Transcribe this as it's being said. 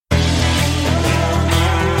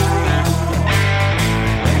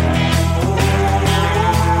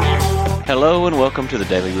Hello and welcome to the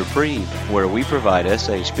Daily Reprieve, where we provide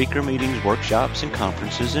essay speaker meetings, workshops, and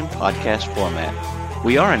conferences in podcast format.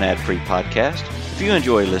 We are an ad-free podcast. If you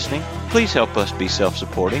enjoy listening, please help us be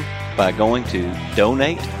self-supporting by going to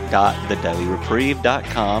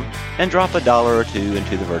donate.thedailyreprieve.com and drop $1 or $2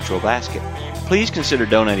 into the virtual basket. Please consider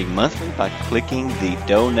donating monthly by clicking the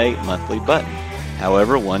Donate Monthly button.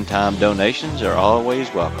 However, one-time donations are always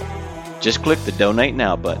welcome. Just click the Donate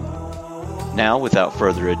Now button. Now, without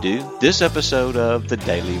further ado, this episode of the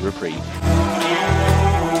Daily Reprieve.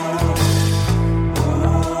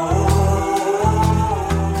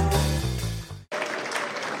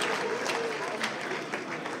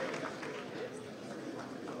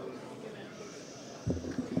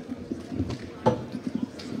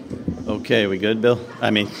 Okay, we good, Bill?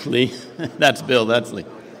 Lee. That's Bill, that's Lee.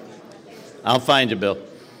 I'll find you, Bill.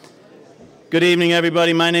 Good evening,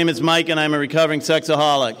 everybody. My name is Mike, and I'm a recovering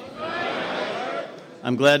sexaholic.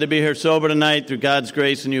 I'm glad to be here sober tonight through God's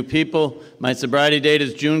grace and you people. My sobriety date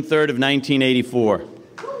is June 3rd of 1984.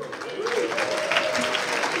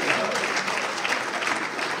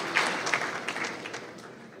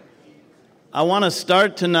 I want to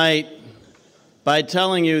start tonight by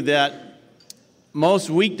telling you that most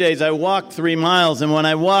weekdays I walk 3 miles, and when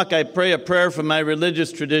I walk, I pray a prayer from my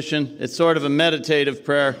religious tradition. It's sort of a meditative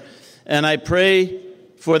prayer, and I pray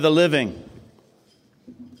for the living.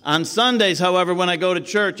 On Sundays, however, when I go to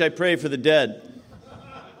church, I pray for the dead.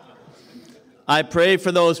 I pray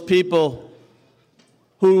for those people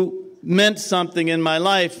who meant something in my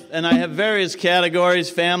life, and I have various categories,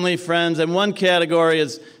 family, friends, and one category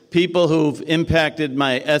is people who've impacted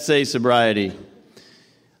my essay sobriety.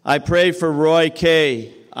 I pray for Roy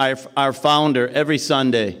Kay, our founder, every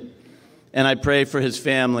Sunday, and I pray for his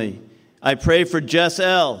family. I pray for Jess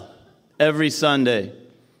L. every Sunday.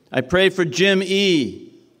 I pray for Jim E.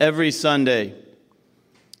 every Sunday.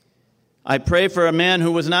 I pray for a man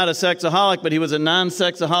who was not a sexaholic, but he was a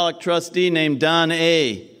non-sexaholic trustee named Don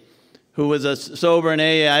A., who was a sober in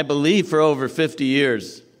AA, I believe, for over 50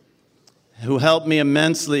 years, who helped me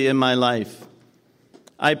immensely in my life.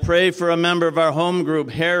 I pray for a member of our home group,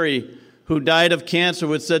 Harry, who died of cancer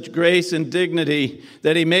with such grace and dignity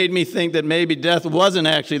that he made me think that maybe death wasn't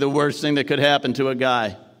actually the worst thing that could happen to a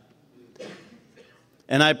guy.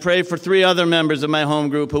 And I pray for 3 other members of my home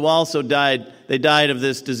group who also died. They died of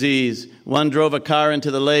this disease. One drove a car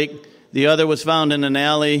into the lake. The other was found in an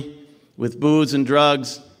alley with booze and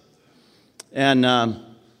drugs. And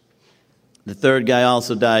the third guy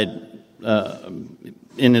also died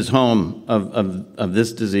in his home of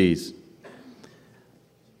this disease.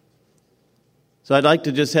 So I'd like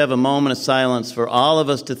to just have a moment of silence for all of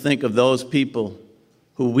us to think of those people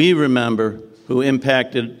who we remember who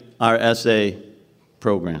impacted our SA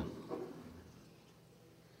program.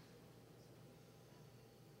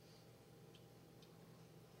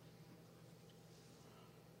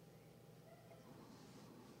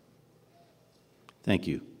 Thank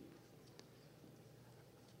you.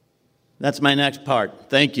 That's my next part.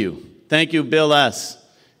 Thank you. Thank you, Bill S.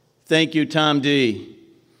 Thank you, Tom D.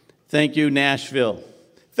 Thank you, Nashville.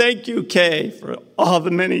 Thank you, Kay, for all the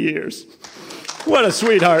many years. What a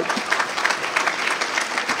sweetheart.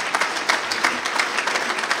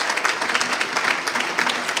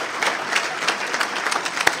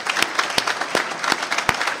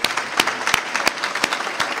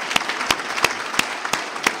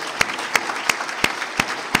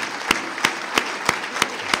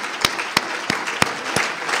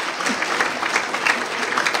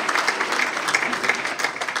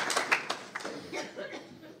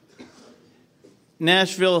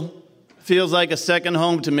 Nashville feels like a second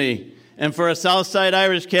home to me. And for a Southside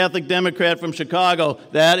Irish Catholic Democrat from Chicago,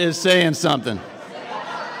 that is saying something.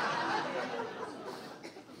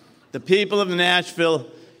 The people of Nashville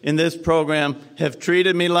in this program have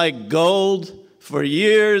treated me like gold for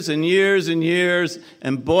years and years and years,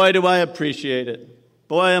 and boy, do I appreciate it.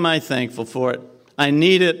 Boy, am I thankful for it. I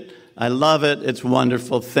need it. I love it. It's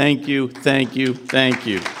wonderful. Thank you, thank you, thank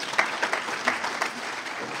you.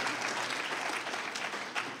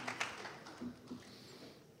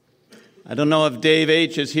 I don't know if Dave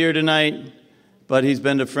H. is here tonight, but he's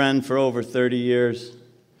been a friend for over 30 years.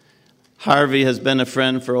 Harvey has been a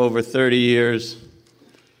friend for over 30 years.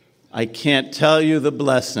 I can't tell you the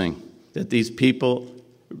blessing that these people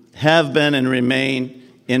have been and remain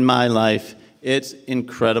in my life. It's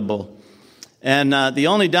incredible. And the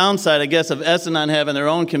only downside, I guess, of Essenon having their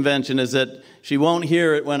own convention is that she won't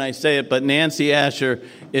hear it when I say it, but Nancy Asher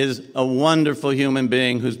is a wonderful human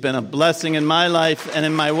being who's been a blessing in my life and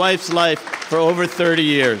in my wife's life for over 30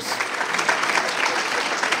 years.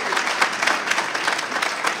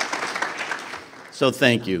 So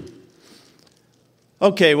thank you.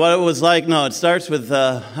 Okay, what it was like. No, it starts with,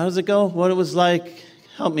 how does it go? What it was like.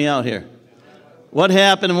 Help me out here. What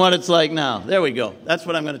happened and what it's like now. There we go. That's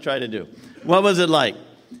what I'm going to try to do. What was it like?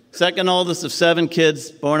 Second oldest of 7 kids,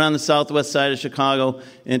 born on the southwest side of Chicago,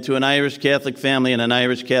 into an Irish Catholic family in an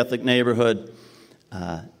Irish Catholic neighborhood.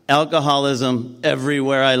 Alcoholism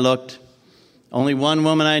everywhere I looked. Only one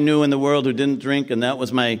woman I knew in the world who didn't drink, and that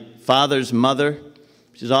was my father's mother.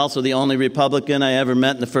 She's also the only Republican I ever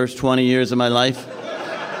met in the first 20 years of my life.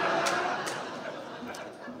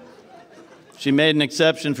 She made an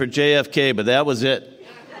exception for JFK, but that was it.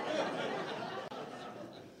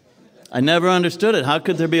 I never understood it. How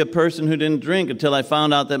could there be a person who didn't drink until I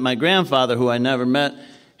found out that my grandfather, who I never met,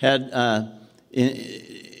 had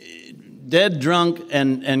dead drunk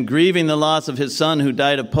and grieving the loss of his son who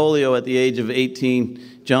died of polio at the age of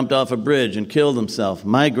 18, jumped off a bridge and killed himself.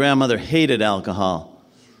 My grandmother hated alcohol,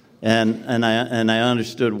 and I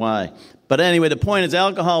understood why. But anyway, the point is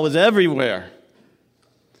alcohol was everywhere.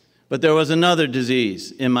 But there was another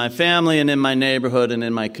disease in my family and in my neighborhood and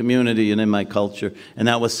in my community and in my culture, and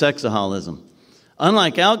that was sexaholism.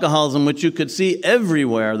 Unlike alcoholism, which you could see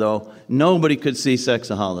everywhere, though, nobody could see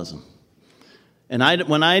sexaholism. And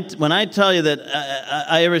when I tell you that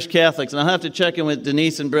Irish Catholics, and I'll have to check in with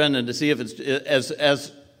Denise and Brendan to see if it's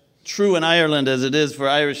as true in Ireland as it is for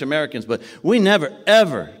Irish Americans, but we never,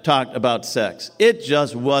 ever talked about sex. It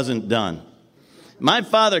just wasn't done. My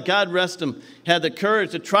father, God rest him, had the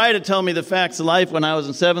courage to try to tell me the facts of life when I was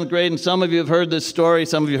in 7th grade, and some of you have heard this story,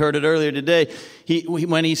 some of you heard it earlier today.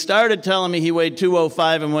 When he started telling me he weighed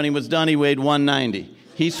 205, and when he was done he weighed 190.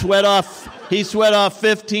 He sweat off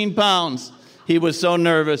 15 pounds. He was so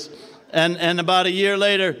nervous. And about a year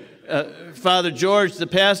later, Father George, the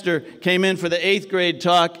pastor, came in for the 8th grade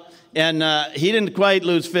talk, and he didn't quite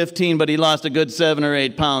lose 15, but he lost a good 7 or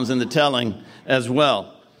 8 pounds in the telling as well.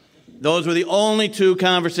 Those were the only 2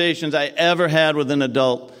 conversations I ever had with an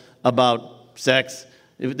adult about sex.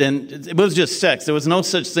 It was just sex. There was no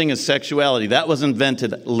such thing as sexuality. That was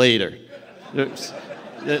invented later.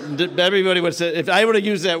 Everybody would have said, if I would have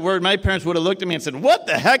used that word, my parents would have looked at me and said, "What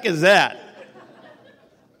the heck is that?"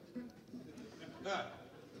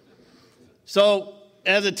 So,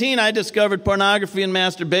 as a teen, I discovered pornography and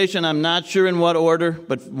masturbation. I'm not sure in what order,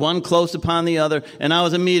 but one close upon the other, and I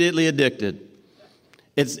was immediately addicted.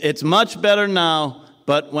 It's much better now,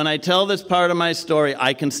 but when I tell this part of my story,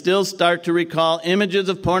 I can still start to recall images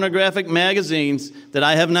of pornographic magazines that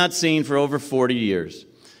I have not seen for over 40 years.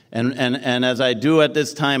 And as I do at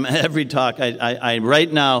this time, every talk, I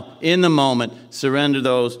right now, in the moment, surrender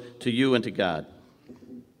those to you and to God.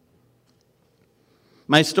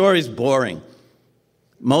 My story's boring.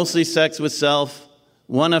 Mostly sex with self,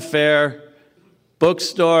 one affair,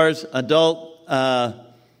 bookstores, adult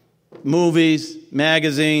movies,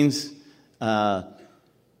 magazines.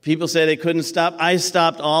 People say they couldn't stop. I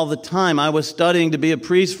stopped all the time. I was studying to be a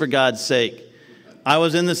priest, for God's sake. I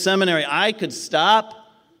was in the seminary. I could stop.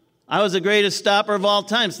 I was the greatest stopper of all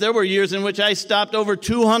times. There were years in which I stopped over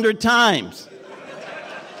 200 times.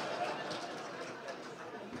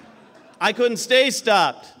 I couldn't stay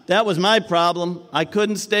stopped. That was my problem. I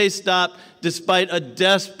couldn't stay stopped despite a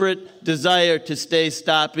desperate desire to stay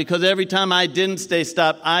stopped, because every time I didn't stay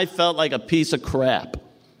stopped, I felt like a piece of crap.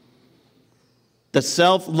 The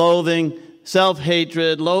self-loathing,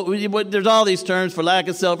 self-hatred, there's all these terms for lack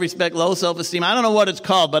of self-respect, low self-esteem. I don't know what it's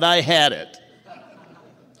called, but I had it.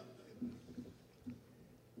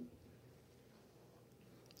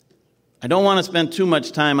 I don't want to spend too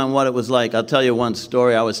much time on what it was like. I'll tell you one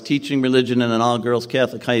story. I was teaching religion in an all-girls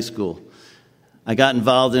Catholic high school. I got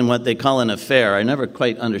involved in what they call an affair. I never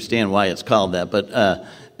quite understand why it's called that, but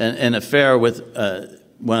an affair with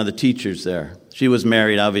one of the teachers there. She was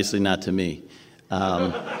married, obviously not to me.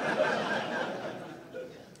 I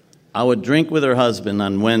would drink with her husband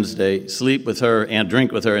on Wednesday, sleep with her, and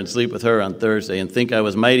drink with her and sleep with her on Thursday, and think I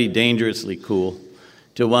was mighty dangerously cool.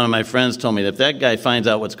 Till one of my friends told me that if that guy finds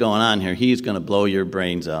out what's going on here, he's going to blow your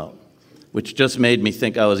brains out, which just made me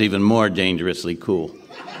think I was even more dangerously cool.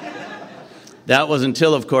 That was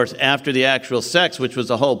until, of course, after the actual sex, which was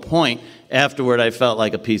the whole point. Afterward, I felt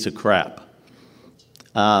like a piece of crap.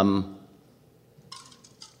 I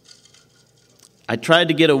tried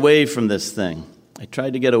to get away from this thing.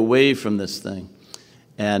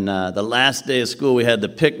 And the last day of school, we had the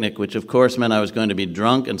picnic, which of course meant I was going to be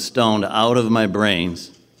drunk and stoned out of my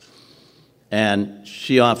brains. And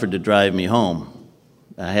she offered to drive me home.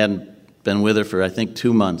 I hadn't been with her for, I think,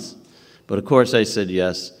 2 months. But of course I said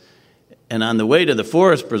yes. And on the way to the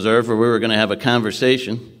forest preserve, where we were going to have a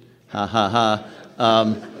conversation,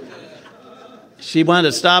 she wanted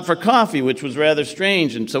to stop for coffee, which was rather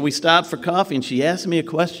strange. And so we stopped for coffee, and she asked me a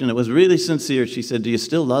question. It was really sincere. She said, "Do you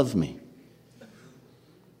still love me?"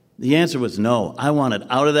 The answer was no. I wanted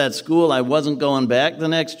out of that school. I wasn't going back the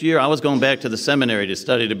next year. I was going back to the seminary to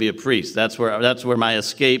study to be a priest. That's where my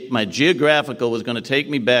escape, my geographical, was going to take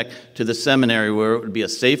me back to the seminary, where it would be a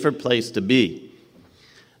safer place to be.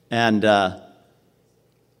 And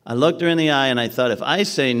I looked her in the eye, and I thought, if I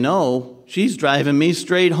say no, she's driving me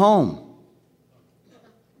straight home.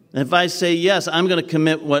 And if I say yes, I'm going to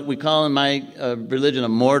commit what we call in my religion a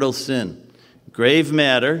mortal sin. Grave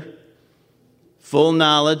matter, full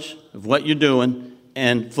knowledge of what you're doing,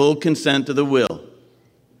 and full consent to the will.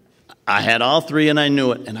 I had all three, and I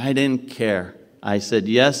knew it, and I didn't care. I said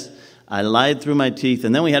yes. I lied through my teeth,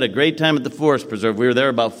 and then we had a great time at the Forest Preserve. We were there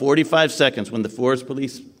about 45 seconds when the Forest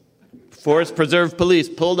Preserve police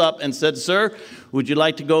pulled up and said, "Sir, would you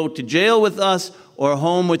like to go to jail with us or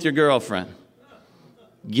home with your girlfriend?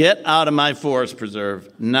 Get out of my Forest Preserve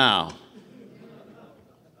now."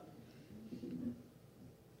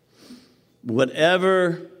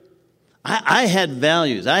 Whatever, I had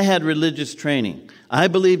values. I had religious training. I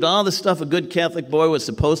believed all the stuff a good Catholic boy was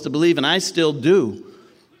supposed to believe, and I still do.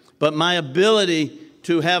 But my ability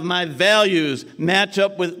to have my values match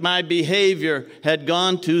up with my behavior had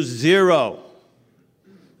gone to zero.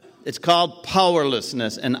 It's called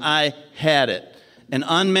powerlessness, and I had it. And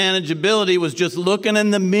unmanageability was just looking in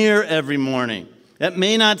the mirror every morning. That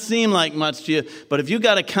may not seem like much to you, but if you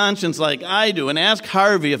got a conscience like I do, and ask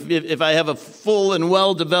Harvey if I have a full and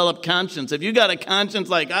well-developed conscience, if you got a conscience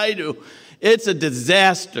like I do, it's a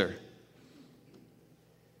disaster.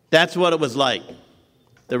 That's what it was like.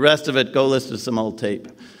 The rest of it, go listen to some old tape.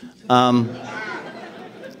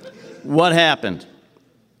 What happened?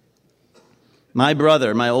 My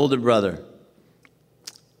brother, my older brother,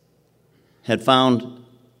 had founded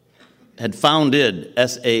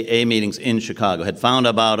SAA meetings in Chicago, had found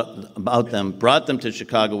about them, brought them to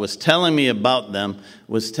Chicago, was telling me about them,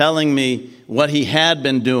 was telling me what he had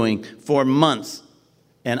been doing for months.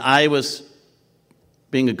 And I was,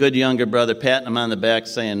 being a good younger brother, patting him on the back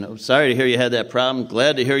saying, "Oh, sorry to hear you had that problem.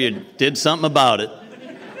 Glad to hear you did something about it."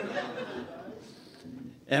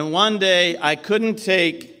 And one day I couldn't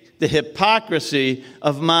take the hypocrisy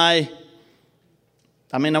of I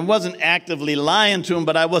wasn't actively lying to him,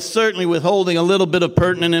 but I was certainly withholding a little bit of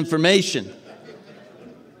pertinent information.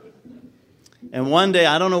 And one day,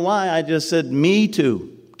 I don't know why, I just said, "Me too."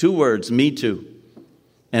 2 words, "me too,"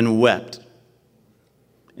 and wept.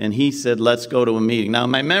 And he said, "Let's go to a meeting." Now,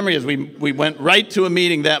 my memory is we went right to a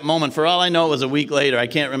meeting that moment. For all I know, it was a week later. I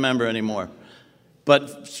can't remember anymore.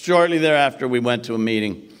 But shortly thereafter, we went to a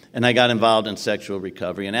meeting. And I got involved in sexual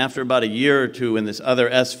recovery. And after about a year or two in this other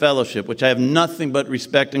S fellowship, which I have nothing but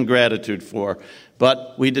respect and gratitude for,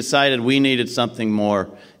 but we decided we needed something more.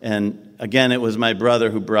 And again, it was my brother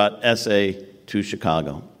who brought SA to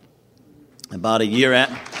Chicago. About a year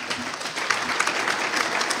after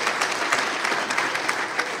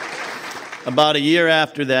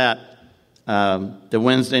that, the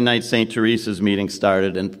Wednesday night St. Teresa's meeting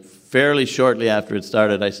started, and fairly shortly after it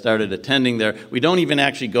started, I started attending there. We don't even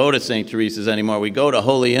actually go to St. Teresa's anymore. We go to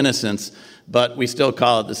Holy Innocents, but we still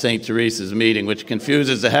call it the St. Teresa's meeting, which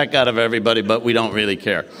confuses the heck out of everybody, but we don't really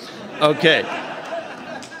care. Okay.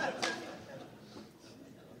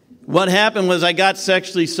 What happened was I got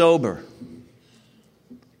sexually sober.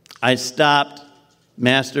 I stopped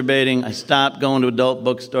masturbating. I stopped going to adult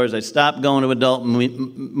bookstores. I stopped going to adult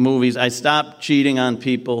movies. I stopped cheating on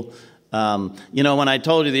people. When I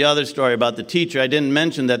told you the other story about the teacher, I didn't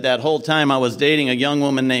mention that whole time I was dating a young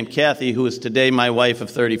woman named Kathy, who is today my wife of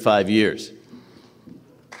 35 years.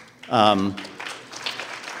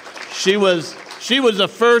 She was the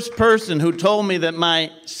first person who told me that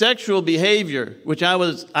my sexual behavior, which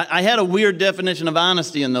I had a weird definition of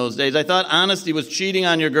honesty in those days. I thought honesty was cheating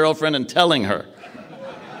on your girlfriend and telling her.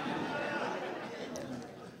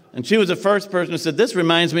 And she was the first person who said, "This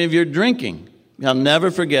reminds me of your drinking." I'll never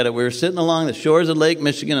forget it. We were sitting along the shores of Lake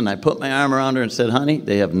Michigan, and I put my arm around her and said, "Honey,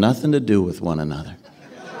 they have nothing to do with one another."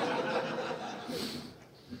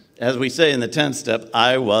 As we say in the 10th step,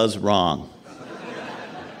 I was wrong.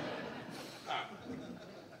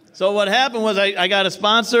 So what happened was I got a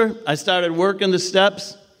sponsor. I started working the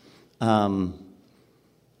steps. Home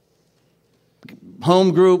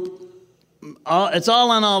group. It's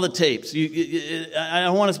all on all the tapes. I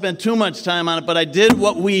don't want to spend too much time on it, but I did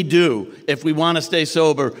what we do if we want to stay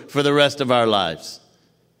sober for the rest of our lives.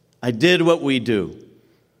 I did what we do.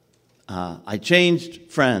 I changed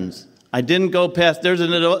friends. I didn't go past. There's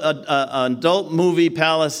an adult movie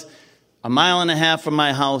palace a mile and a half from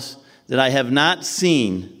my house that I have not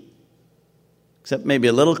seen except maybe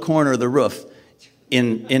a little corner of the roof,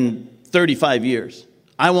 in 35 years.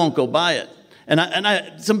 I won't go buy it.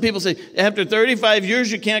 And some people say, after 35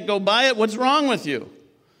 years, you can't go buy it? What's wrong with you?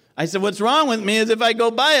 I said, what's wrong with me is if I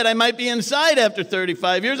go buy it, I might be inside after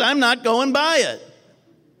 35 years. I'm not going buy it.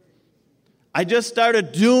 I just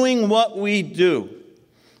started doing what we do.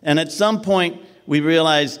 And at some point, we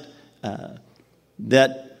realized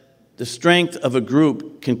that the strength of a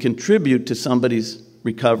group can contribute to somebody's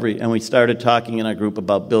recovery. And we started talking in our group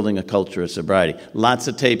about building a culture of sobriety. Lots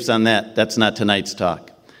of tapes on that. That's not tonight's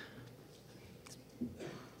talk.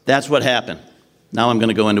 That's what happened. Now I'm going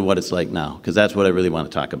to go into what it's like now, because that's what I really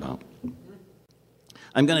want to talk about.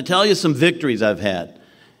 I'm going to tell you some victories I've had.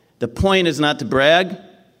 The point is not to brag.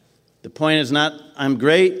 The point is not, I'm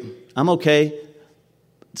great, I'm okay.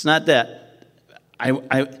 It's not that.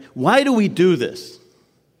 Why do we do this?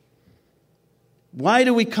 Why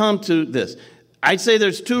do we come to this? I'd say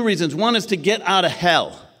there's two reasons. One is to get out of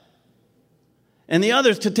hell. And the other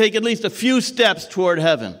is to take at least a few steps toward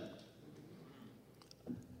heaven.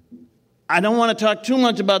 I don't want to talk too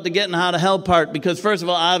much about the getting out of hell part because, first of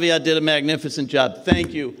all, Avia did a magnificent job.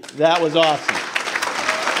 Thank you. That was awesome.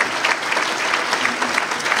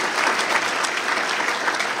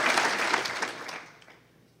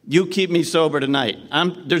 You keep me sober tonight.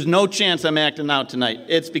 There's no chance I'm acting out tonight.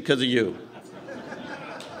 It's because of you.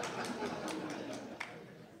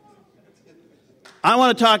 I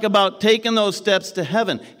want to talk about taking those steps to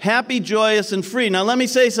heaven. Happy, joyous, and free. Now, let me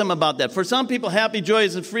say something about that. For some people, happy,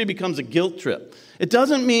 joyous, and free becomes a guilt trip. It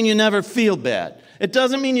doesn't mean you never feel bad. It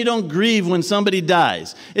doesn't mean you don't grieve when somebody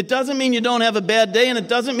dies. It doesn't mean you don't have a bad day, and it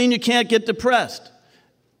doesn't mean you can't get depressed.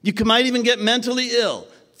 You might even get mentally ill.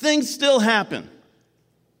 Things still happen.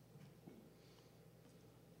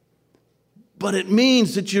 But it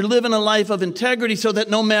means that you're living a life of integrity so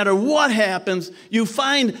that no matter what happens, you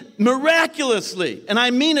find miraculously, and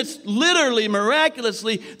I mean it's literally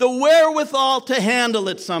miraculously, the wherewithal to handle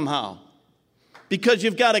it somehow. Because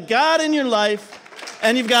you've got a God in your life,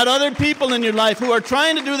 and you've got other people in your life who are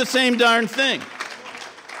trying to do the same darn thing.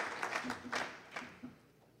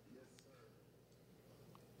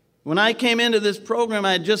 When I came into this program,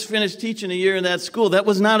 I had just finished teaching a year in that school. That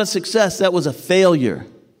was not a success, that was a failure.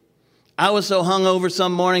 I was so hungover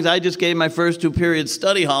some mornings, I just gave my first 2 periods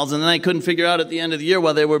study halls, and then I couldn't figure out at the end of the year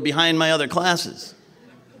why they were behind my other classes.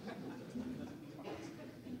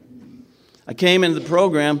 I came into the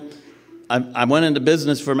program, I went into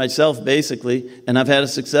business for myself, basically, and I've had a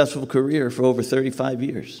successful career for over 35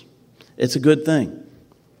 years. It's a good thing.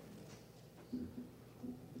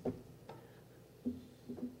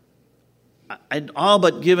 I'd all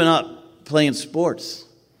but given up playing sports.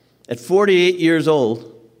 At 48 years old,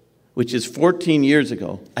 which is 14 years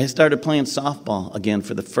ago, I started playing softball again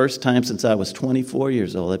for the first time since I was 24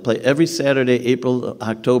 years old. I play every Saturday, April,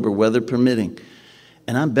 October, weather permitting.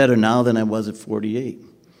 And I'm better now than I was at 48.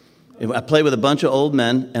 I play with a bunch of old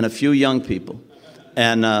men and a few young people.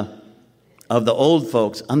 And of the old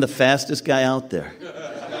folks, I'm the fastest guy out there.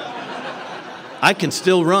 I can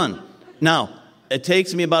still run. Now, it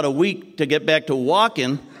takes me about a week to get back to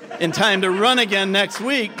walking in time to run again next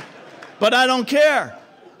week, but I don't care.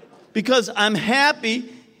 Because I'm happy,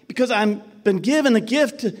 because I've been given the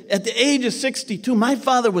gift at the age of 62. My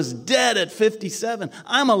father was dead at 57.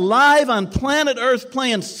 I'm alive on planet Earth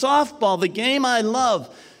playing softball, the game I love.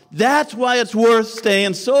 That's why it's worth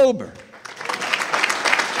staying sober.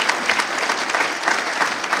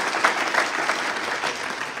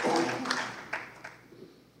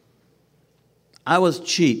 I was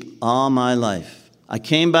cheap all my life. I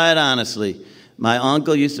came by it honestly. My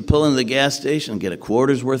uncle used to pull into the gas station and get a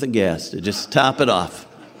quarter's worth of gas to just top it off.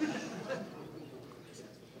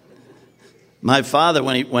 My father,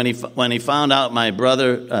 when he found out my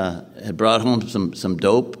brother had brought home some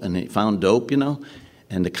dope, and he found dope,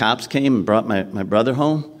 and the cops came and brought my brother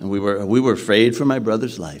home, and we were afraid for my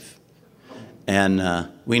brother's life. And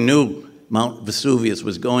we knew Mount Vesuvius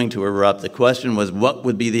was going to erupt. The question was, what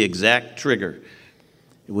would be the exact trigger?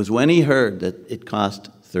 It was when he heard that it cost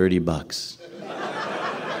 $30.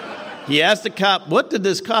 He asked the cop, what did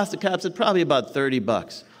this cost? The cop said, probably about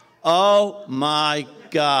 $30. Oh, my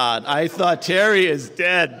God. I thought Terry is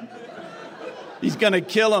dead. He's going to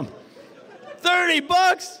kill him.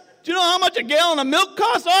 $30? Do you know how much a gallon of milk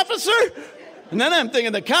costs, officer? And then I'm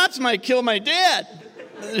thinking the cops might kill my dad.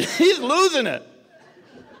 He's losing it.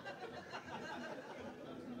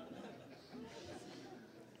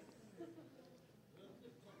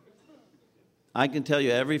 I can tell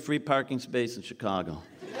you every free parking space in Chicago.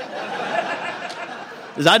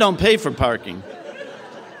 Because I don't pay for parking.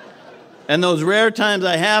 And those rare times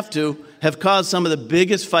I have to, have caused some of the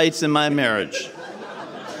biggest fights in my marriage.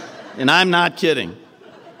 And I'm not kidding.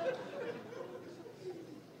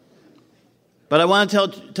 But I want to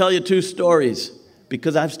tell you two stories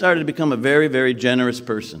because I've started to become a very, very generous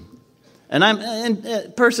person.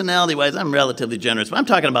 And personality-wise, I'm relatively generous, but I'm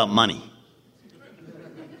talking about money.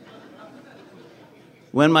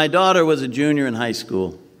 When my daughter was a junior in high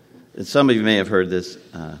school, and some of you may have heard this,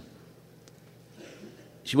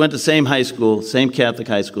 she went to the same high school, same Catholic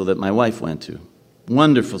high school that my wife went to.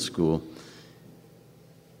 Wonderful school.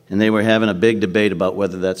 And they were having a big debate about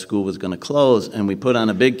whether that school was going to close, and we put on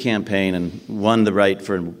a big campaign and won the right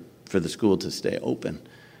for the school to stay open.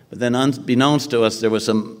 But then unbeknownst to us, there were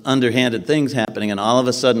some underhanded things happening, and all of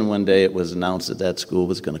a sudden one day it was announced that that school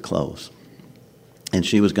was going to close. And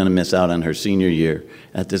she was going to miss out on her senior year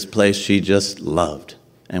at this place she just loved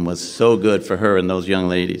and was so good for her and those young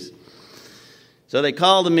ladies. So they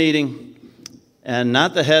called a meeting, and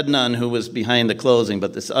not the head nun who was behind the closing,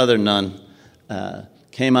 but this other nun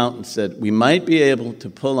came out and said, we might be able to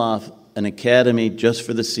pull off an academy just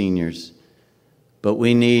for the seniors, but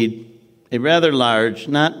we need a rather large,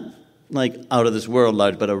 not like out of this world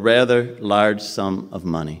large, but a rather large sum of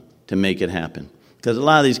money to make it happen. Because a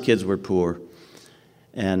lot of these kids were poor.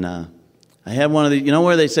 And I had one of the, you know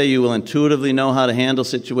where they say you will intuitively know how to handle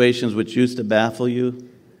situations which used to baffle you?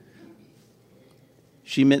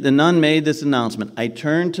 The nun made this announcement. I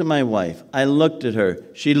turned to my wife. I looked at her.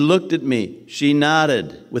 She looked at me. She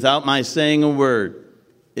nodded without my saying a word.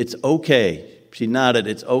 It's okay. She nodded,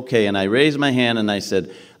 it's okay. And I raised my hand and I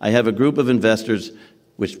said, I have a group of investors,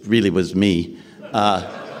 which really was me.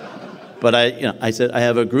 But I said, I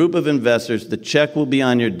have a group of investors. The check will be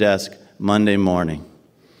on your desk Monday morning.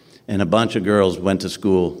 And a bunch of girls went to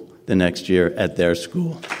school the next year at their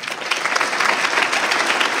school.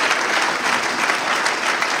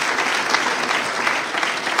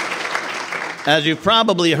 As you've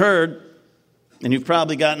probably heard, and you've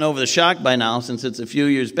probably gotten over the shock by now since it's a few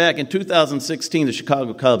years back, in 2016, the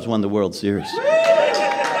Chicago Cubs won the World Series.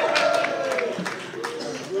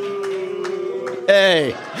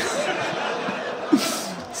 Hey.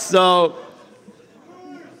 So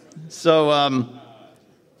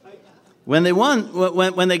when they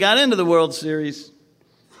got into the World Series,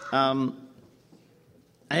 I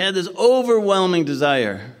had this overwhelming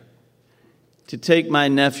desire to take my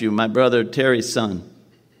nephew, my brother Terry's son,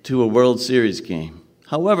 to a World Series game.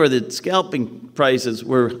 However, the scalping prices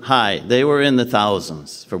were high. They were in the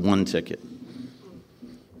thousands for one ticket.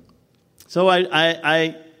 So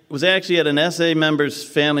I was actually at an SA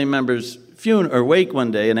family member's funeral or wake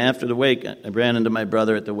one day, and after the wake, I ran into my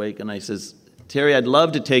brother at the wake, and I says, Terry, I'd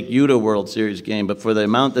love to take you to a World Series game, but for the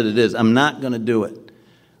amount that it is, I'm not going to do it.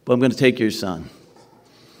 But I'm going to take your son.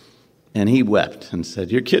 And he wept and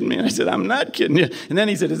said, you're kidding me? And I said, I'm not kidding you. And then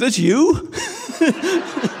he said, is this you?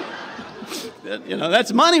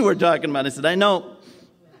 That's money we're talking about. I said, I know.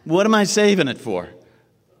 What am I saving it for?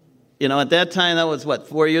 At that time, that was,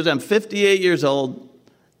 4 years? I'm 58 years old.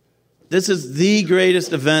 This is the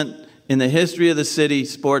greatest event in the history of the city,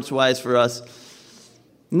 sports-wise for us.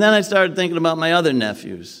 And then I started thinking about my other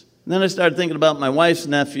nephews. And then I started thinking about my wife's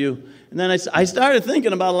nephew. And then I started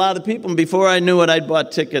thinking about a lot of people. And before I knew it, I'd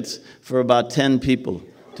bought tickets for about 10 people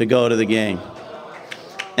to go to the game.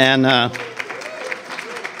 And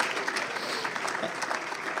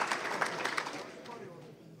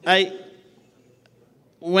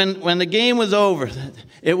when the game was over,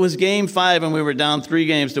 it was Game 5, and we were down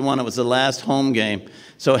 3-1. It was the last home game.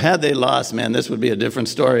 So had they lost, man, this would be a different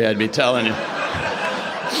story I'd be telling you.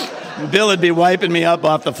 Bill would be wiping me up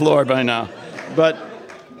off the floor by now. But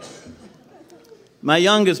my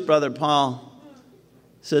youngest brother, Paul,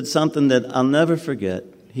 said something that I'll never forget.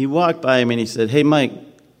 He walked by me and he said, hey, Mike,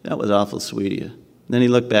 that was awful sweet of you. Then he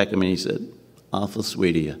looked back at me and he said, awful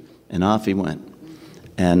sweet of you. And off he went.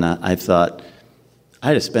 And I thought,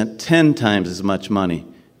 I'd have spent 10 times as much money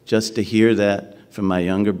just to hear that from my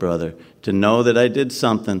younger brother, to know that I did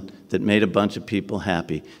something that made a bunch of people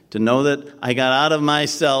happy, to know that I got out of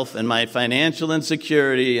myself and my financial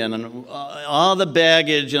insecurity and all the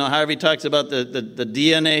baggage, Harvey talks about the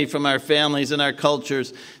DNA from our families and our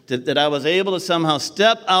cultures, that I was able to somehow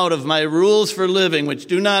step out of my rules for living, which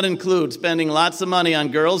do not include spending lots of money on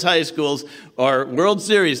girls' high schools or World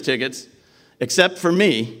Series tickets, except for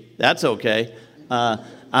me. That's okay.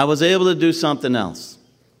 I was able to do something else.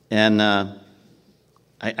 And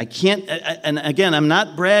I can't, and again, I'm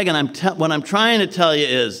not bragging. What I'm trying to tell you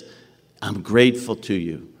is I'm grateful to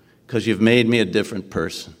you because you've made me a different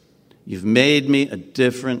person. You've made me a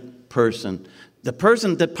different person. The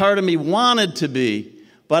person that part of me wanted to be,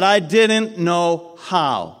 but I didn't know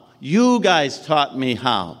how. You guys taught me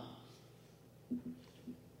how.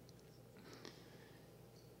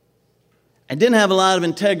 I didn't have a lot of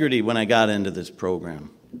integrity when I got into this program.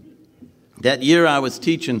 That year I was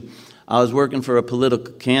teaching, I was working for a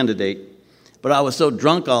political candidate, but I was so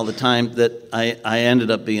drunk all the time that I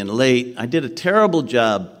ended up being late. I did a terrible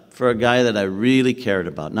job for a guy that I really cared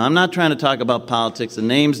about. Now, I'm not trying to talk about politics. The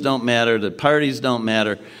names don't matter. The parties don't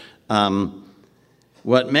matter.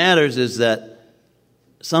 What matters is that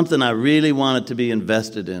something I really wanted to be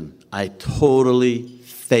invested in, I totally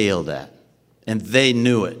failed at. And they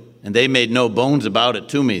knew it. And they made no bones about it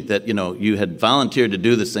to me that, you had volunteered to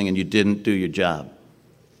do this thing and you didn't do your job.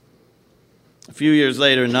 A few years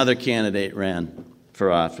later, another candidate ran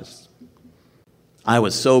for office. I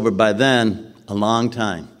was sober by then a long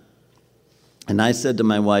time. And I said to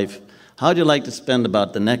my wife, how'd you like to spend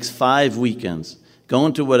about the next 5 weekends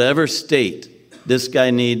going to whatever state this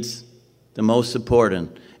guy needs the most support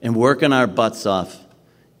in and working our butts off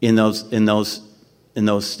in those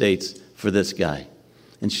states for this guy?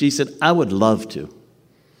 And she said, I would love to.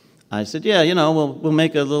 I said, yeah, we'll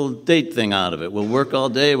make a little date thing out of it. We'll work all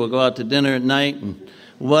day. We'll go out to dinner at night and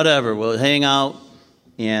whatever. We'll hang out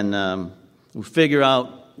and we'll figure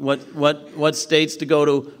out what states to go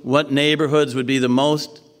to, what neighborhoods would be the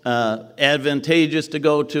most advantageous to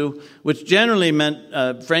go to, which generally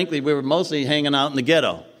meant, frankly, we were mostly hanging out in the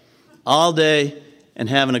ghetto all day and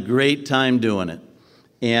having a great time doing it.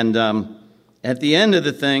 And at the end of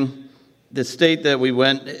the thing, the state that we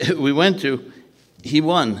went to, he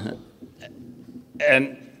won.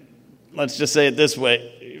 And let's just say it this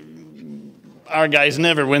way, our guys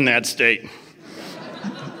never win that state,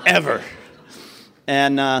 ever.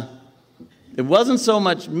 And it wasn't so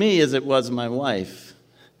much me as it was my wife.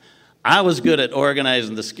 I was good at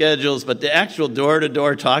organizing the schedules, but the actual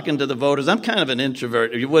door-to-door talking to the voters, I'm kind of an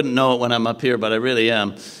introvert. You wouldn't know it when I'm up here, but I really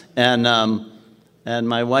am. And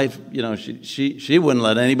my wife, she wouldn't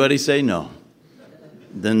let anybody say no.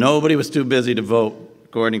 Then nobody was too busy to vote,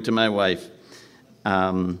 according to my wife.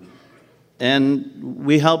 And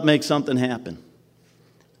we helped make something happen.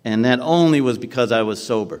 And that only was because I was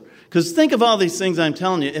sober. Because think of all these things I'm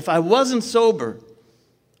telling you. If I wasn't sober,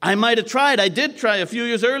 I might have tried. I did try a few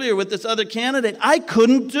years earlier with this other candidate. I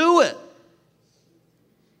couldn't do it.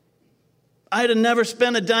 I'd have never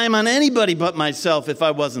spent a dime on anybody but myself if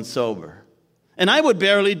I wasn't sober. And I would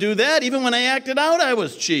barely do that. Even when I acted out, I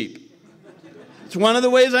was cheap. It's one of the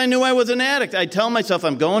ways I knew I was an addict. I'd tell myself,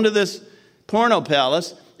 I'm going to this porno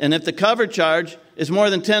palace, and if the cover charge is more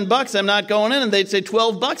than $10, I'm not going in. And they'd say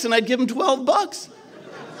 $12, and I'd give them $12.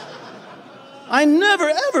 I never,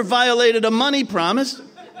 ever violated a money promise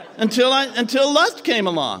until lust came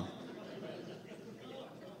along.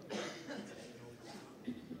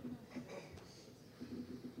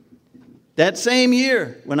 That same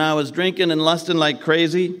year, when I was drinking and lusting like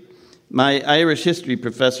crazy, my Irish history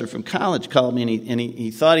professor from college called me, and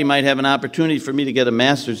he thought he might have an opportunity for me to get a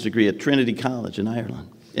master's degree at Trinity College in Ireland,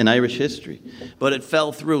 in Irish history. But it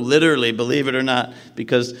fell through, literally, believe it or not,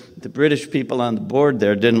 because the British people on the board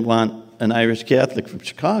there didn't want an Irish Catholic from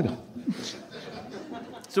Chicago.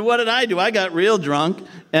 So what did I do? I got real drunk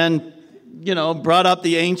and, brought up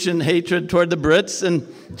the ancient hatred toward the Brits and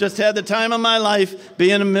just had the time of my life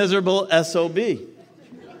being a miserable SOB.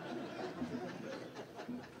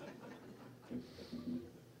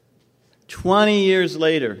 20 years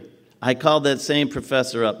later, I called that same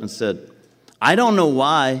professor up and said, I don't know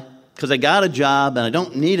why, because I got a job and I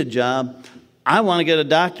don't need a job. I want to get a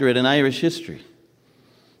doctorate in Irish history.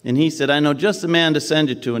 And he said, I know just the man to send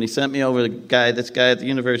you to. And he sent me over this guy at the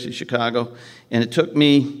University of Chicago. And it took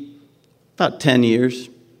me about 10 years,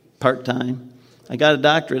 part-time. I got a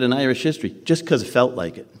doctorate in Irish history just because it felt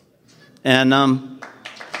like it. And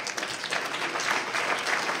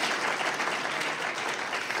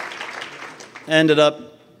ended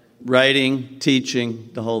up writing, teaching,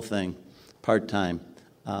 the whole thing, part-time.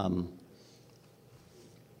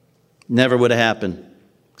 Never would have happened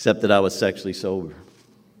except that I was sexually sober.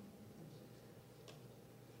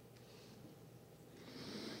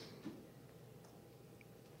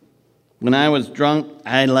 When I was drunk,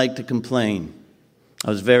 I liked to complain.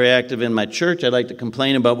 I was very active in my church. I liked to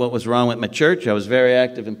complain about what was wrong with my church. I was very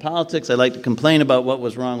active in politics. I liked to complain about what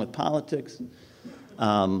was wrong with politics.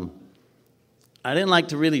 I didn't like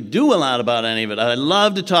to really do a lot about any of it. I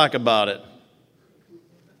loved to talk about it.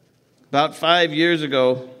 About 5 years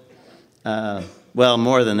ago,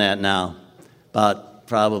 more than that now, about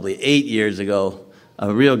probably 8 years ago,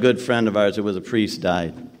 a real good friend of ours who was a priest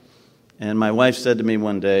died. And my wife said to me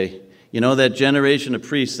one day, that generation of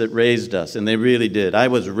priests that raised us, and they really did. I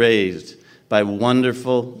was raised by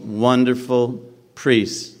wonderful, wonderful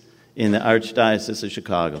priests in the Archdiocese of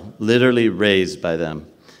Chicago, literally raised by them.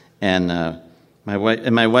 And My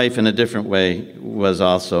wife, in a different way, was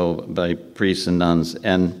also by priests and nuns.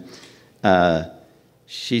 And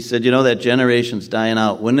she said, that generation's dying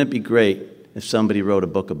out. Wouldn't it be great if somebody wrote a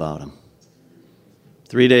book about them?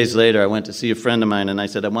 3 days later, I went to see a friend of mine, and I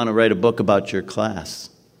said, I want to write a book about your class.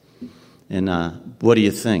 And what do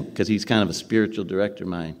you think? Because he's kind of a spiritual director of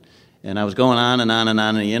mine. And I was going on and on and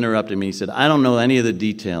on, and he interrupted me. He said, I don't know any of the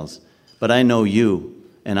details, but I know you,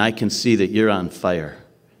 and I can see that you're on fire.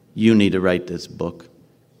 You need to write this book.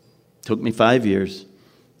 Took me 5 years.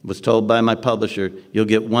 Was told by my publisher, you'll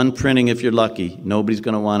get one printing if you're lucky. Nobody's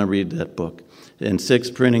going to want to read that book. And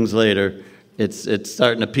 6 printings later, it's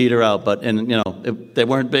starting to peter out. But they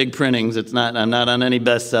weren't big printings. I'm not on any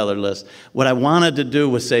bestseller list. What I wanted to do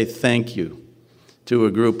was say thank you to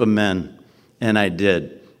a group of men, and I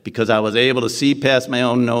did, because I was able to see past my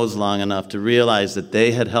own nose long enough to realize that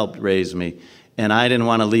they had helped raise me, and I didn't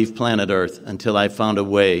want to leave planet Earth until I found a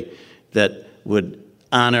way that would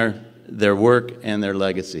honor their work and their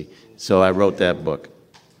legacy. So I wrote that book.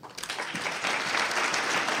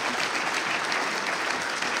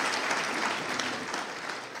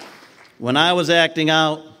 When I was acting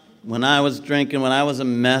out, when I was drinking, when I was a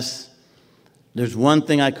mess, there's one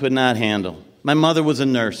thing I could not handle. My mother was a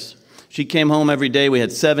nurse. She came home every day. We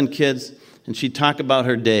had 7 kids, and she'd talk about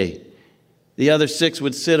her day. The other 6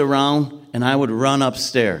 would sit around, and I would run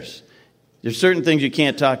upstairs. There's certain things you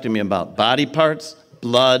can't talk to me about. Body parts,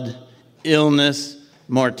 blood, illness,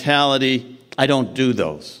 mortality. I don't do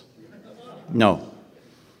those. No.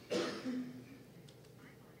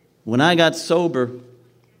 When I got sober,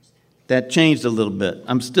 that changed a little bit.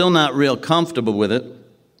 I'm still not real comfortable with it,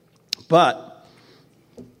 but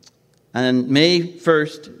on May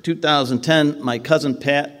 1st, 2010, my cousin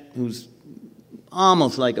Pat, who's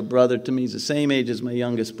almost like a brother to me, he's the same age as my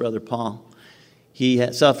youngest brother Paul, he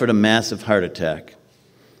had suffered a massive heart attack.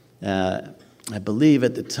 I believe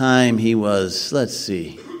at the time he was,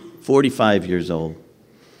 45 years old.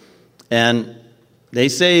 And they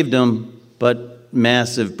saved him, but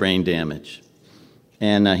massive brain damage.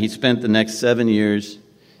 And he spent the next 7 years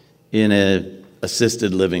in an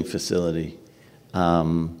assisted living facility.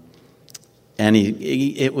 And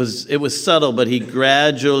it was subtle, but he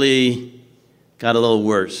gradually got a little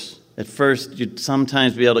worse. At first, you'd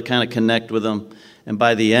sometimes be able to kind of connect with him. And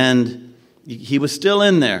by the end, he was still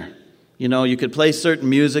in there. You could play certain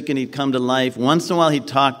music and he'd come to life. Once in a while he'd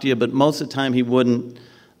talk to you, but most of the time he wouldn't.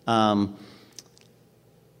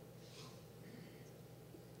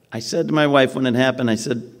 I said to my wife when it happened, I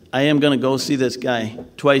said, I am going to go see this guy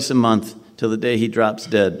twice a month till the day he drops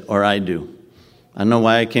dead, or I do. I don't know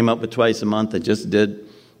why I came up with twice a month. I just did.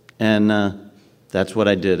 And that's what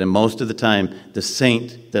I did. And most of the time, the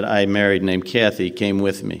saint that I married named Kathy came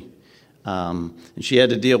with me. And she had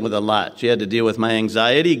to deal with a lot. She had to deal with my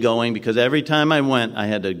anxiety going, because every time I went, I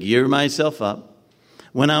had to gear myself up.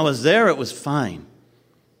 When I was there, it was fine.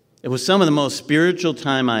 It was some of the most spiritual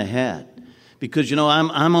time I had. Because,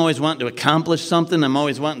 I'm always wanting to accomplish something. I'm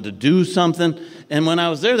always wanting to do something. And when I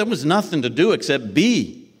was there was nothing to do except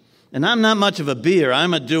be. And I'm not much of a beer.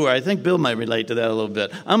 I'm a doer. I think Bill might relate to that a little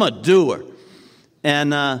bit. I'm a doer.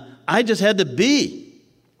 And I just had to be.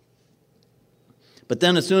 But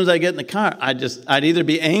then as soon as I get in the car, I'd either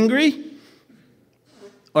be angry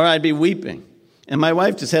or I'd be weeping. And my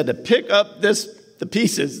wife just had to pick up the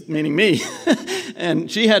pieces, meaning me,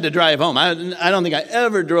 and she had to drive home. I don't think I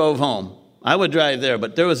ever drove home. I would drive there,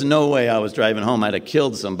 but there was no way I was driving home. I'd have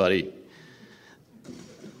killed somebody.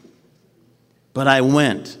 But I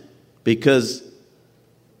went because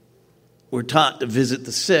we're taught to visit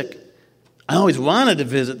the sick. I always wanted to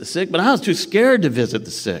visit the sick, but I was too scared to visit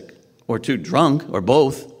the sick, or too drunk, or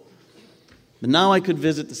both. But now I could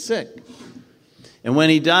visit the sick. And when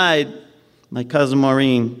he died, my cousin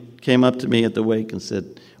Maureen came up to me at the wake and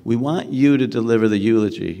said, we want you to deliver the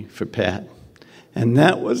eulogy for Pat. And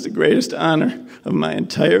that was the greatest honor of my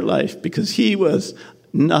entire life, because he was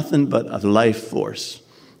nothing but a life force.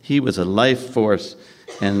 He was a life force,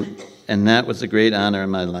 and that was a great honor in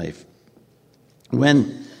my life.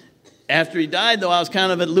 After he died, though, I was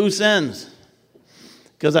kind of at loose ends,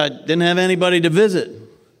 because I didn't have anybody to visit.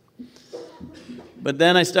 But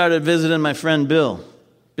then I started visiting my friend Bill.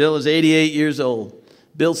 Bill is 88 years old.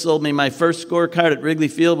 Bill sold me my first scorecard at Wrigley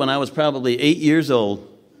Field when I was probably 8 years old.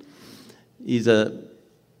 He's a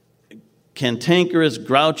cantankerous,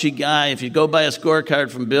 grouchy guy. If you go buy a scorecard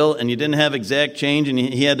from Bill and you didn't have exact change and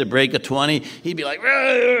he had to break a 20, he'd be like,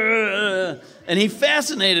 "Rah!" And he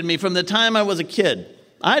fascinated me from the time I was a kid.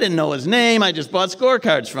 I didn't know his name. I just bought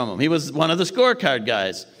scorecards from him. He was one of the scorecard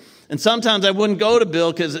guys. And sometimes I wouldn't go to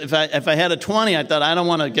Bill because if I had a 20, I thought, I don't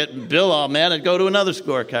want to get Bill all mad. I'd go to another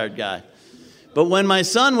scorecard guy. But when my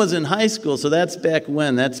son was in high school, so that's back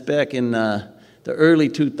when? That's back in the early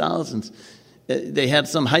 2000s. They had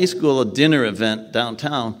some high school dinner event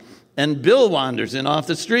downtown, and Bill wanders in off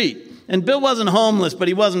the street. And Bill wasn't homeless, but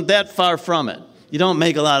he wasn't that far from it. You don't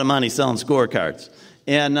make a lot of money selling scorecards.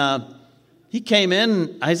 And he came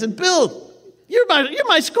in, I said, Bill, you're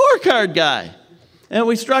my scorecard guy. And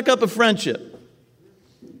we struck up a friendship.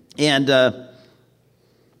 And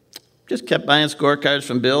just kept buying scorecards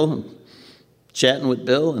from Bill, and chatting with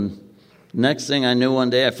Bill. And next thing I knew, one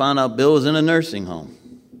day I found out Bill was in a nursing home.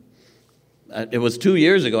 It was 2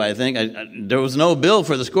 years ago, I think. There was no bill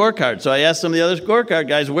for the scorecard. So I asked some of the other scorecard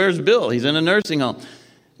guys, where's Bill? He's in a nursing home.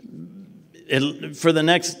 For the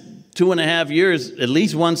next 2.5 years, at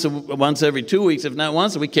least once every 2 weeks, if not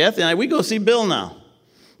once a week, Kathy and I, we go see Bill now.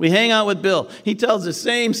 We hang out with Bill. He tells the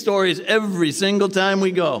same stories every single time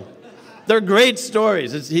we go. They're great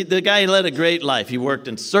stories. The guy led a great life. He worked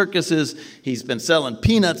in circuses. He's been selling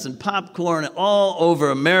peanuts and popcorn all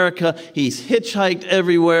over America. He's hitchhiked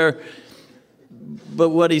everywhere. But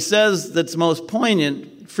what he says that's most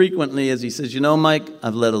poignant frequently is he says, you know, Mike,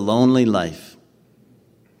 I've led a lonely life.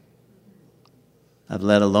 I've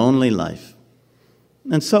led a lonely life.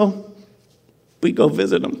 And so we go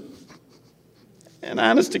visit him. And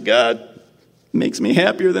honest to God, it makes me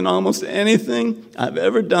happier than almost anything I've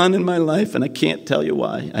ever done in my life. And I can't tell you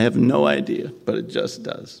why. I have no idea, but it just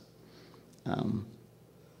does. I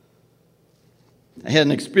had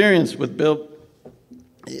an experience with Bill.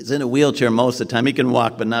 He's in a wheelchair most of the time. He can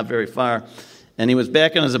walk, but not very far. And he was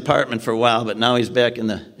back in his apartment for a while, but now he's back in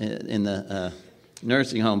the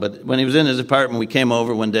nursing home. But when he was in his apartment, we came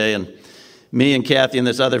over one day, and me and Kathy and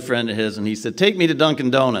this other friend of his, and he said, take me to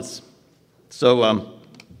Dunkin' Donuts. So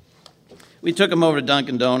we took him over to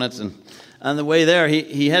Dunkin' Donuts, and on the way there,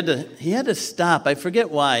 he had to stop. I forget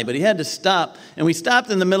why, but he had to stop. And we stopped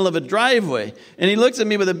in the middle of a driveway. And he looks at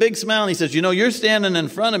me with a big smile, and he says, you know, you're standing in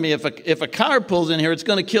front of me. If a car pulls in here, it's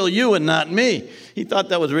going to kill you and not me. He thought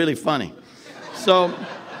that was really funny. So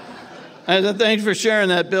I said, thanks for sharing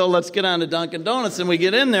that, Bill. Let's get on to Dunkin' Donuts. And we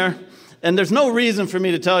get in there. And there's no reason for me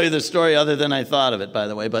to tell you this story other than I thought of it, by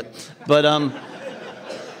the way. But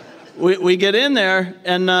we get in there,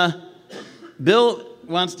 and Bill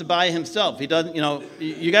wants to buy himself. He doesn't, you know,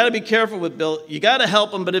 you got to be careful with Bill. You got to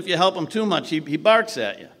help him, but if you help him too much, he barks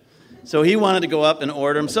at you. So he wanted to go up and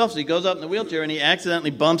order himself. So he goes up in the wheelchair, and he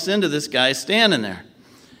accidentally bumps into this guy standing there.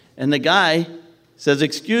 And the guy says,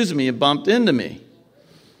 excuse me, you bumped into me.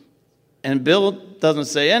 And Bill doesn't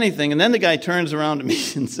say anything. And then the guy turns around to me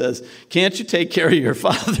and says, can't you take care of your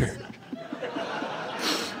father?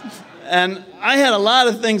 And I had a lot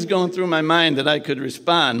of things going through my mind that I could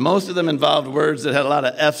respond. Most of them involved words that had a lot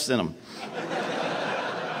of F's in them.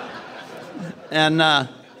 And I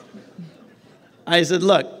said,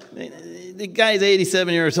 look, the guy's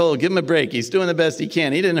 87 years old. Give him a break. He's doing the best he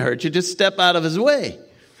can. He didn't hurt you. Just step out of his way.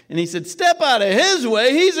 And he said, step out of his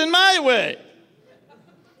way. He's in my way.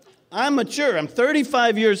 I'm mature. I'm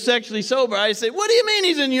 35 years sexually sober. I say, what do you mean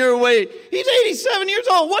he's in your way? He's 87 years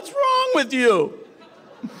old. What's wrong with you?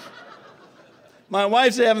 My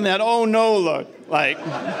wife's having that oh no look, like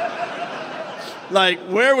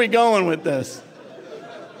where are we going with this?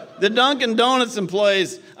 The Dunkin' Donuts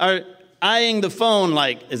employees are eyeing the phone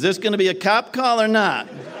like, is this going to be a cop call or not?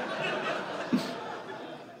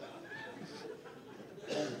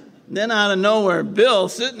 Then out of nowhere, Bill,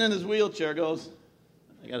 sitting in his wheelchair, goes,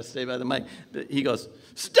 I got to stay by the mic. He goes,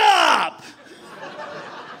 stop!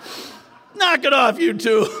 Knock it off, you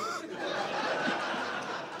two.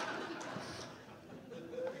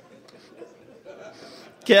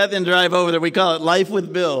 Kathy and drive over there. We call it Life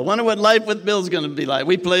with Bill. Wonder what Life with Bill's going to be like.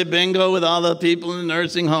 We play bingo with all the people in the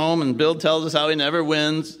nursing home, and Bill tells us how he never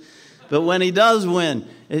wins. But when he does win,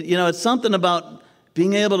 it's something about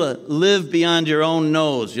being able to live beyond your own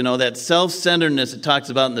nose. You know, that self-centeredness it talks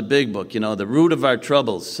about in the big book. You know, the root of our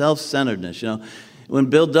troubles, self-centeredness. You know, when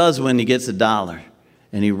Bill does win, he gets $1,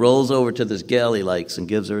 and he rolls over to this gal he likes and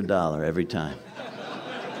gives her $1 every time.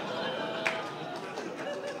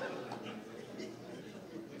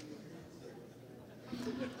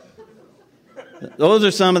 Those are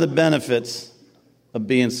some of the benefits of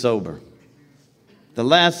being sober. The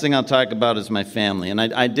last thing I'll talk about is my family. And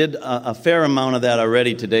I did a fair amount of that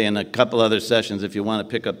already today in a couple other sessions if you want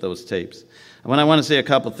to pick up those tapes. I want to say a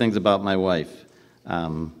couple things about my wife.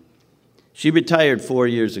 She retired 4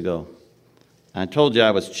 years ago. I told you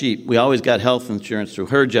I was cheap. We always got health insurance through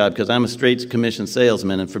her job because I'm a straight commission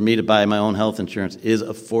salesman, and for me to buy my own health insurance is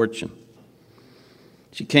a fortune.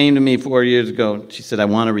 She came to me 4 years ago. She said, I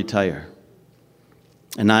want to retire.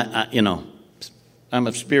 And I'm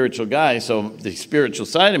a spiritual guy, so the spiritual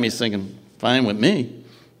side of me is thinking, Fine with me.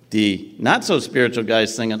 The not-so-spiritual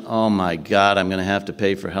guy's thinking, oh, my God, I'm going to have to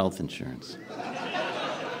pay for health insurance.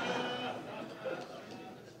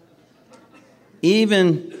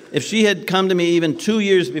 Even if she had come to me even 2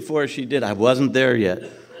 years before she did, I wasn't there yet.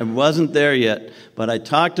 But I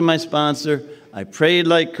talked to my sponsor, I prayed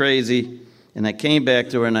like crazy, and I came back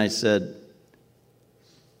to her and I said,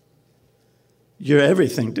 you're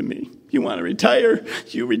everything to me. You want to retire?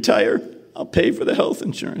 You retire. I'll pay for the health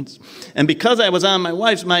insurance. And because I was on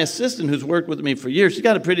my assistant who's worked with me for years, she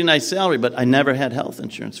got a pretty nice salary, but I never had health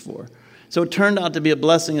insurance for her. So it turned out to be a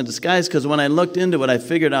blessing in disguise, because when I looked into it, I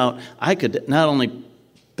figured out I could not only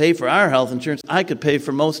pay for our health insurance, I could pay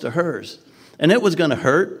for most of hers. And it was going to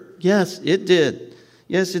hurt. Yes, it did.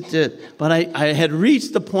 Yes, it did. But I had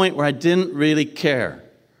reached the point where I didn't really care.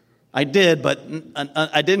 I did, but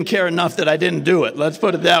I didn't care enough that I didn't do it. Let's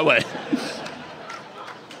put it that way.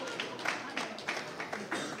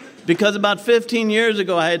 Because about 15 years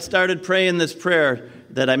ago, I had started praying this prayer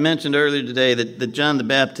that I mentioned earlier today that John the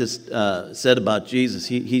Baptist said about Jesus.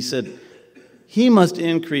 He said, he must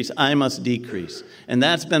increase, I must decrease. And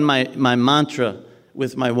that's been my mantra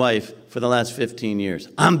with my wife for the last 15 years.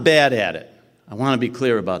 I'm bad at it. I want to be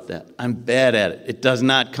clear about that. I'm bad at it. It does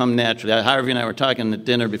not come naturally. Harvey and I were talking at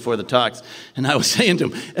dinner before the talks, and I was saying to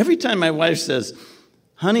him, every time my wife says,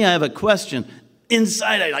 honey, I have a question,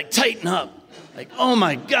 inside I tighten up. Like, oh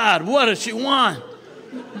my God, what does she want?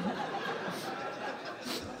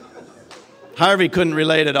 Harvey couldn't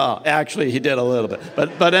relate at all. Actually, he did a little bit.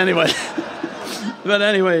 But anyway. But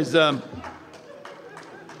anyways,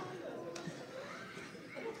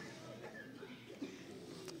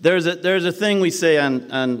 there's a thing we say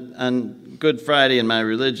on Good Friday in my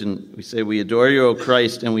religion. We say, we adore you, O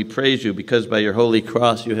Christ, and we praise you because by your holy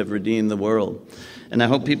cross you have redeemed the world. And I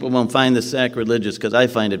hope people won't find this sacrilegious, because I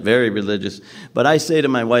find it very religious. But I say to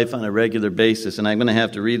my wife on a regular basis, and I'm going to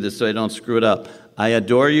have to read this so I don't screw it up. I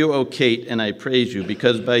adore you, O Kate, and I praise you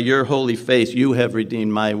because by your holy face you have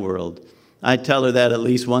redeemed my world. I tell her that at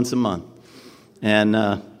least once a month.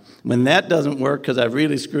 And when that doesn't work because I've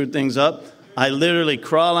really screwed things up, I literally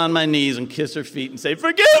crawl on my knees and kiss her feet and say,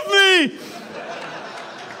 forgive me!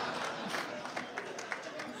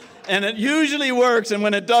 And it usually works, and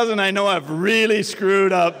when it doesn't, I know I've really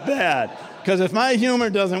screwed up bad. Because if my humor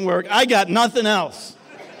doesn't work, I got nothing else.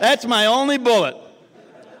 That's my only bullet.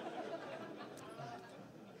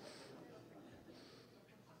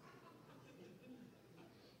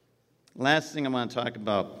 Last thing I want to talk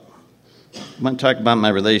about my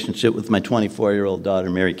relationship with my 24-year-old daughter,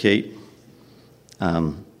 Mary Kate.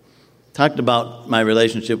 Talked about my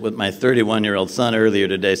relationship with my 31-year-old son earlier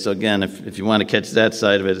today. So again, if you want to catch that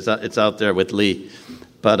side of it, it's out there with Lee.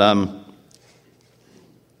 But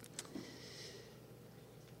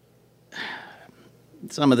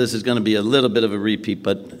some of this is going to be a little bit of a repeat,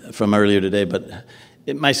 but from earlier today. But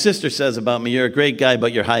my sister says about me, you're a great guy,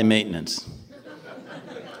 but you're high maintenance.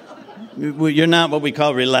 You're not what we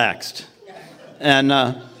call relaxed. And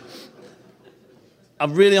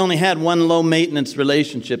I've really only had one low-maintenance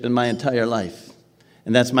relationship in my entire life,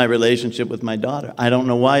 and that's my relationship with my daughter. I don't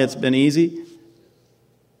know why it's been easy.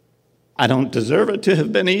 I don't deserve it to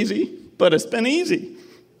have been easy, but it's been easy.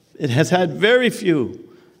 It has had very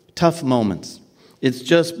few tough moments. It's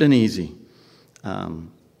just been easy.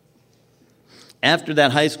 After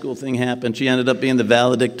that high school thing happened, she ended up being the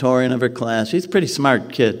valedictorian of her class. She's a pretty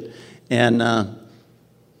smart kid, and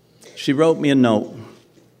she wrote me a note.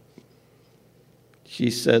 She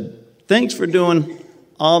said, thanks for doing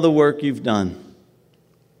all the work you've done,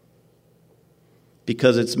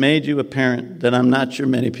 because it's made you a parent that I'm not sure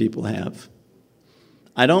many people have.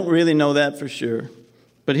 I don't really know that for sure,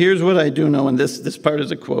 but here's what I do know, and this part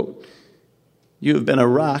is a quote. You have been a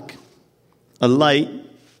rock, a light,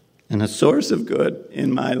 and a source of good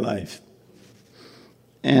in my life.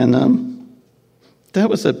 And that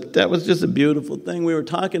was just a beautiful thing. We were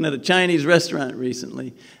talking at a Chinese restaurant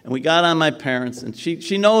recently, and we got on my parents, and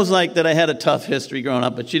she knows that I had a tough history growing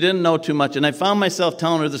up, but she didn't know too much. And I found myself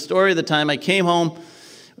telling her the story of the time I came home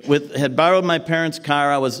had borrowed my parents'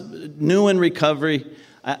 car. I was new in recovery.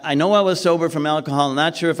 I know I was sober from alcohol.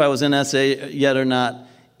 Not sure if I was in SA yet or not.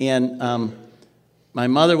 And my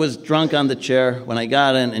mother was drunk on the chair when I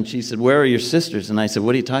got in, and she said, where are your sisters? And I said,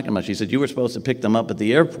 what are you talking about? She said, you were supposed to pick them up at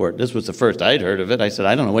the airport. This was the first I'd heard of it. I said,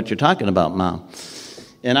 I don't know what you're talking about, Mom.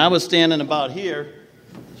 And I was standing about here.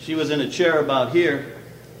 She was in a chair about here,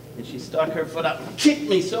 and she stuck her foot out and kicked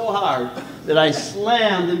me so hard that I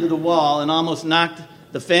slammed into the wall and almost knocked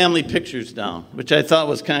the family pictures down, which I thought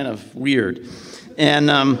was kind of weird. And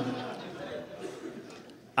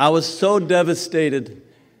I was so devastated.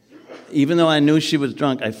 even though I knew she was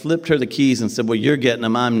drunk, I flipped her the keys and said, well, you're getting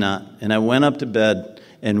them, I'm not. And I went up to bed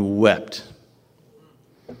and wept.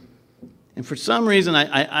 And for some reason,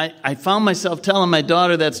 I found myself telling my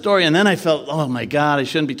daughter that story, and then I felt, oh my God, I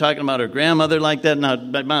shouldn't be talking about her grandmother like that. Now,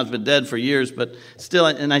 my mom's been dead for years, but still,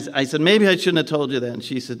 and I said, maybe I shouldn't have told you that. And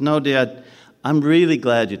she said, no, Dad, I'm really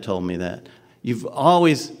glad you told me that. You've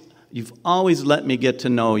always let me get to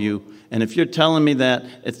know you, and if you're telling me that,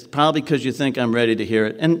 it's probably because you think I'm ready to hear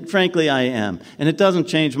it. And frankly, I am. And it doesn't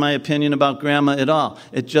change my opinion about Grandma at all.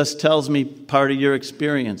 It just tells me part of your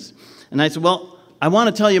experience. And I said, well, I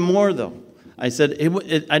want to tell you more, though. I said,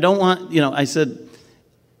 I don't want, I said,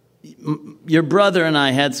 your brother and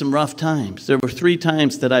I had some rough times. There were 3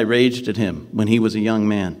 times that I raged at him when he was a young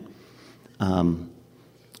man.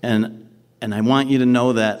 And I want you to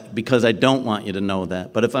know that because I don't want you to know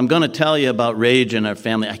that. But if I'm going to tell you about rage in our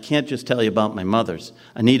family, I can't just tell you about my mother's.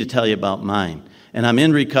 I need to tell you about mine. And I'm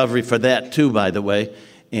in recovery for that, too, by the way.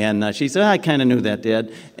 And she said, I kind of knew that,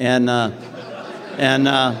 Dad.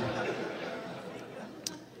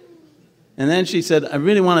 And then she said, I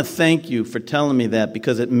really want to thank you for telling me that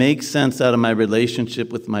because it makes sense out of my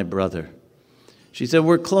relationship with my brother. She said,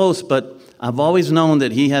 we're close, but I've always known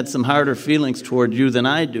that he had some harder feelings toward you than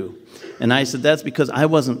I do. And I said, that's because I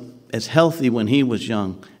wasn't as healthy when he was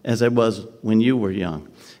young as I was when you were young.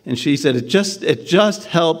 And she said, it just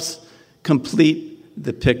helps complete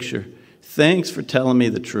the picture. Thanks for telling me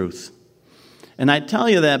the truth. And I tell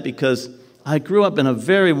you that because I grew up in a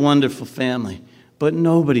very wonderful family. But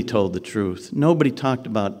nobody told the truth. Nobody talked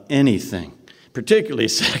about anything, particularly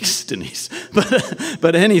sex, Denise,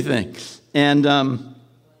 but anything. And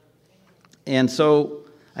so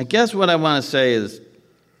I guess what I want to say is,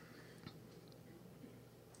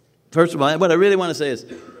 first of all, what I really want to say is,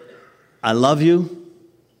 I love you.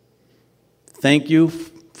 Thank you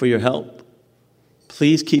for your help.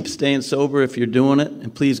 Please keep staying sober if you're doing it,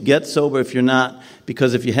 and please get sober if you're not,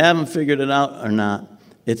 because if you haven't figured it out or not,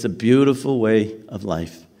 it's a beautiful way of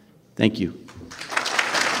life. Thank you.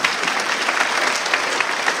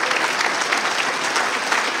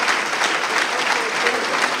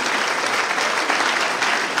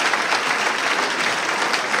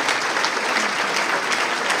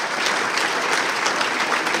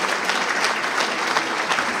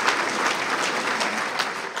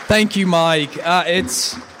 Thank you, Mike.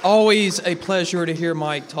 It's always a pleasure to hear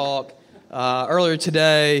Mike talk. Earlier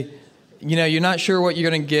today, you're not sure what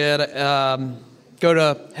you're going to get. Go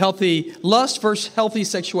to lust versus healthy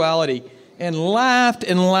sexuality, and laughed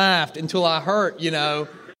until I hurt,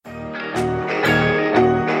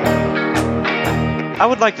 I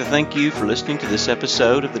would like to thank you for listening to this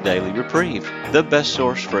episode of The Daily Reprieve, the best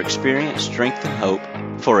source for experience, strength, and hope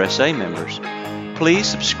for SA members. Please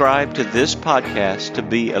subscribe to this podcast to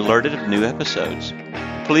be alerted of new episodes.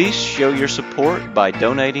 Please show your support by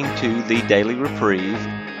donating to The Daily Reprieve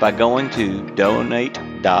by going to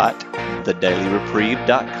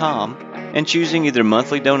donate.thedailyreprieve.com and choosing either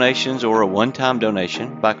monthly donations or a one-time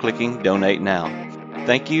donation by clicking Donate Now.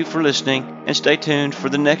 Thank you for listening, and stay tuned for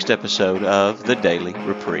the next episode of The Daily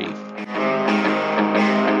Reprieve.